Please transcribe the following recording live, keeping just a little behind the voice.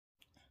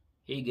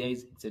Hey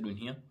guys, it's Edwin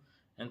here,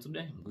 and today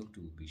I'm going to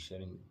be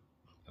sharing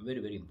a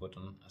very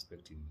important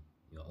aspect in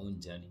your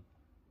own journey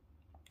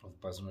of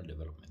personal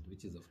development,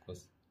 which is, of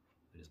course,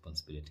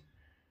 responsibility,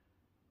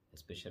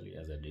 especially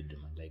as a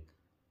daydreamer. Like,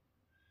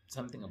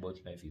 something about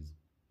life is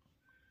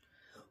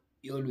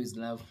you always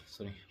love,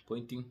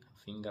 pointing a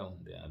finger on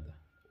the other,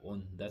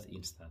 on that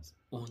instance,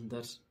 on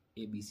that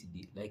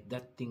ABCD. Like,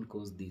 that thing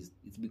caused this,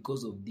 it's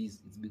because of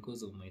this, it's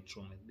because of my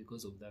trauma, it's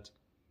because of that.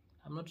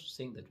 I'm not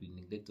saying that we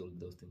neglect all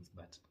those things,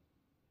 but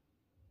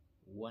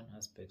one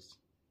aspect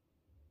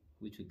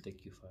which will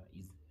take you far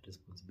is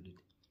responsibility.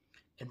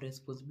 And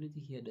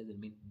responsibility here doesn't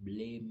mean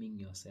blaming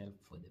yourself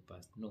for the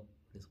past. No,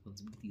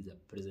 responsibility is a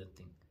present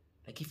thing.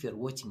 Like if you're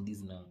watching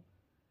this now,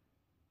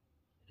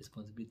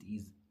 responsibility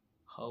is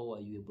how are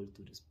you able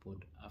to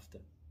respond after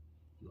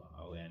your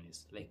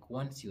awareness. Like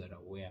once you are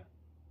aware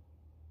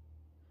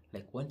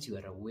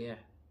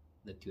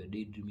that your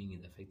daydreaming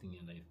is affecting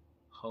your life,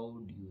 how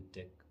do you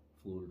take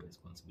full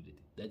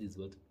responsibility? That is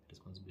what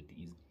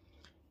responsibility is.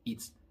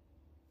 It's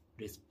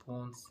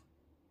response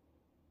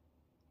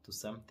to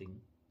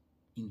something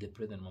in the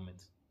present moment,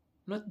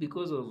 not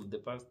because of the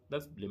past.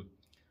 That's blame.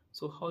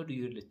 So how do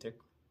you really take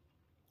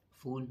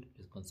full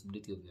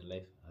responsibility of your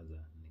life as an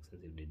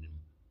excessive daydreamer?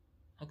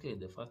 Okay,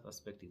 the first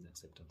aspect is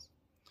acceptance.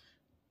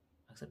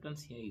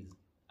 Acceptance here is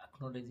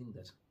acknowledging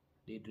that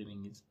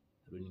daydreaming is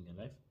ruining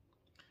your life,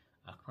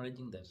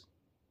 acknowledging that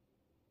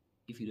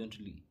if you don't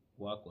really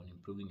work on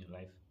improving your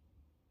life,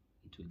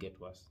 it will get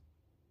worse.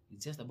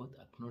 It's just about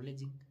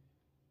acknowledging.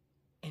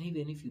 And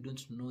even if you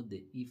don't know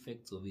the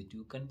effects of it,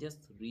 you can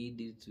just read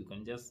it, you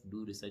can just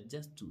do research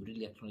just to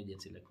really acknowledge and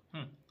say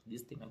like,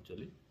 this thing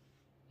actually,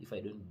 if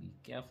I don't be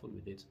careful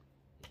with it,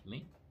 it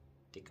may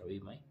take away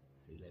my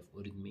real life,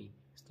 or it may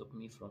stop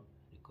me from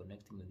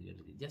reconnecting with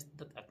reality. Just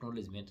that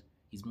acknowledgement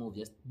is more of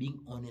just being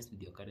honest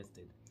with your current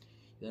state.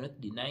 You're not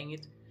denying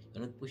it,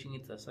 you're not pushing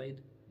it aside,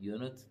 you're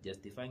not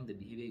justifying the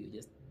behavior, you're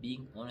just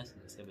being honest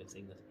with yourself and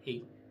saying that,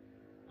 hey,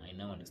 I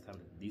now understand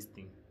that this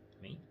thing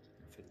may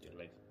affect your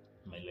life,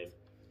 my life.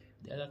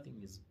 The other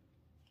thing is,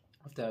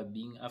 after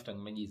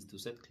acknowledging, is to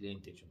set clear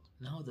intentions.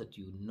 Now that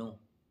you know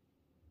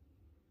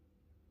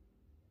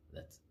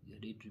that your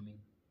daydreaming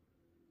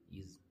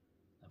is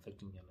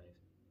affecting your life,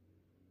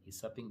 is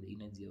sapping the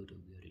energy out of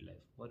your real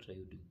life, what are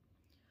you doing?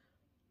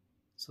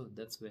 So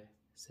that's where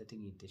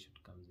setting intention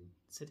comes in.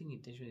 Setting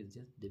intention is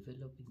just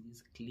developing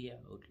these clear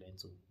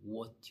outlines of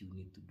what you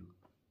need to do.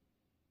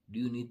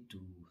 Do you need to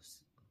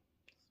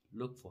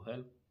look for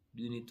help?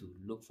 Do you need to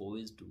look for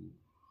ways to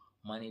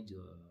manage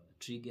your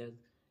triggers?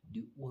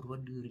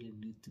 What do you really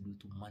need to do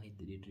to manage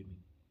the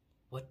daydreaming?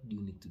 What do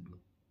you need to do?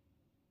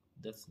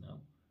 That's now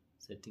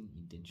setting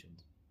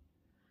intentions.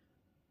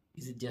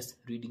 Is it just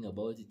reading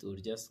about it, or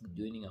just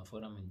joining a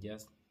forum and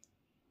just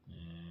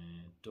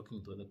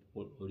talking to other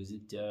people, or is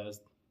it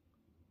just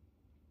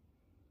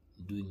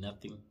doing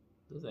nothing?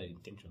 Those are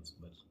intentions.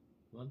 But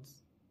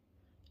once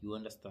you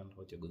understand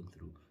what you're going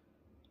through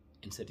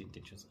and set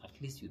intentions, at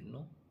least you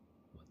know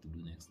what to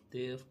do next.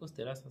 Of course,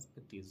 the last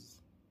aspect is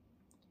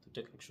to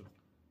take action.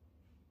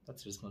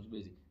 That's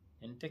responsibility.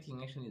 And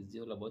taking action is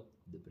all about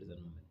the present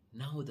moment.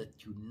 Now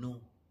that you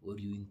know or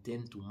you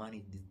intend to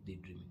manage this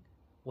daydreaming,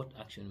 what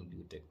action will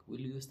you take? Will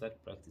you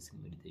start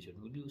practicing meditation?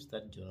 Will you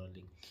start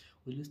journaling?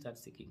 Will you start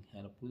seeking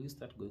help? Will you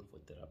start going for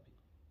therapy?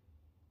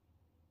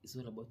 It's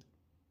all about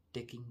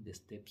taking the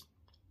steps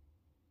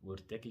or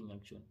taking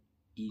action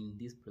in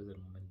this present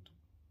moment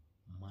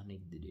to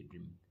manage the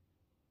daydreaming.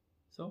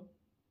 So,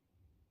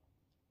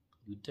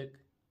 you take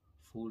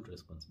full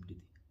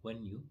responsibility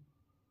when you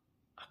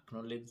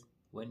acknowledge,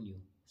 when you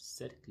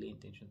set clear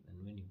intentions,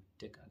 and when you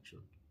take action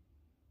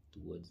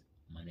towards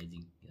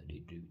managing your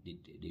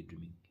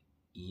daydreaming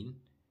in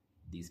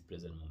this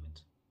present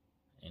moment.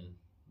 And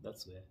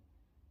that's where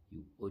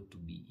you ought to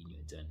be in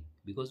your journey,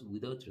 because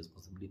without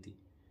responsibility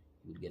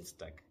you will get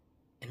stuck.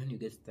 And when you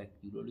get stuck,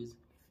 you'll always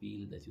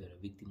feel that you are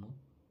a victim of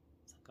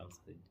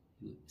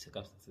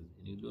circumstances,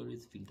 and you'll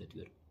always feel that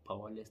you are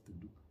powerless to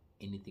do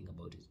anything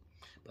about it.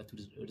 But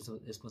with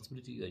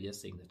responsibility, you are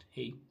just saying that,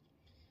 hey,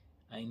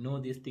 I know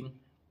this thing,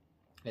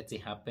 let's say,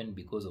 happened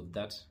because of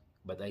that,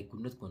 but I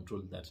could not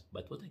control that.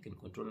 But what I can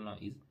control now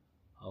is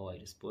how I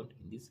respond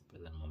in this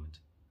present moment.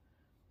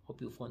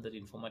 Hope you found that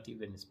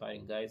informative and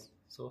inspiring, guys.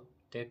 So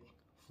take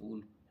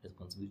full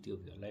responsibility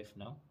of your life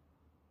now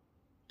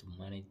to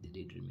manage the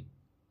daydreaming.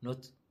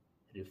 Not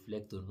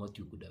reflect on what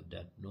you could have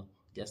done. No,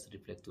 just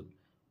reflect on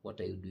what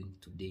are you doing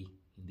today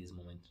in this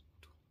moment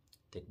to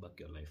take back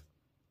your life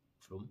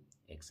from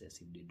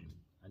excessive daydreaming.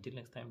 Until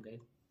next time, guys,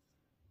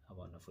 have a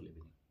wonderful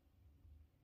evening.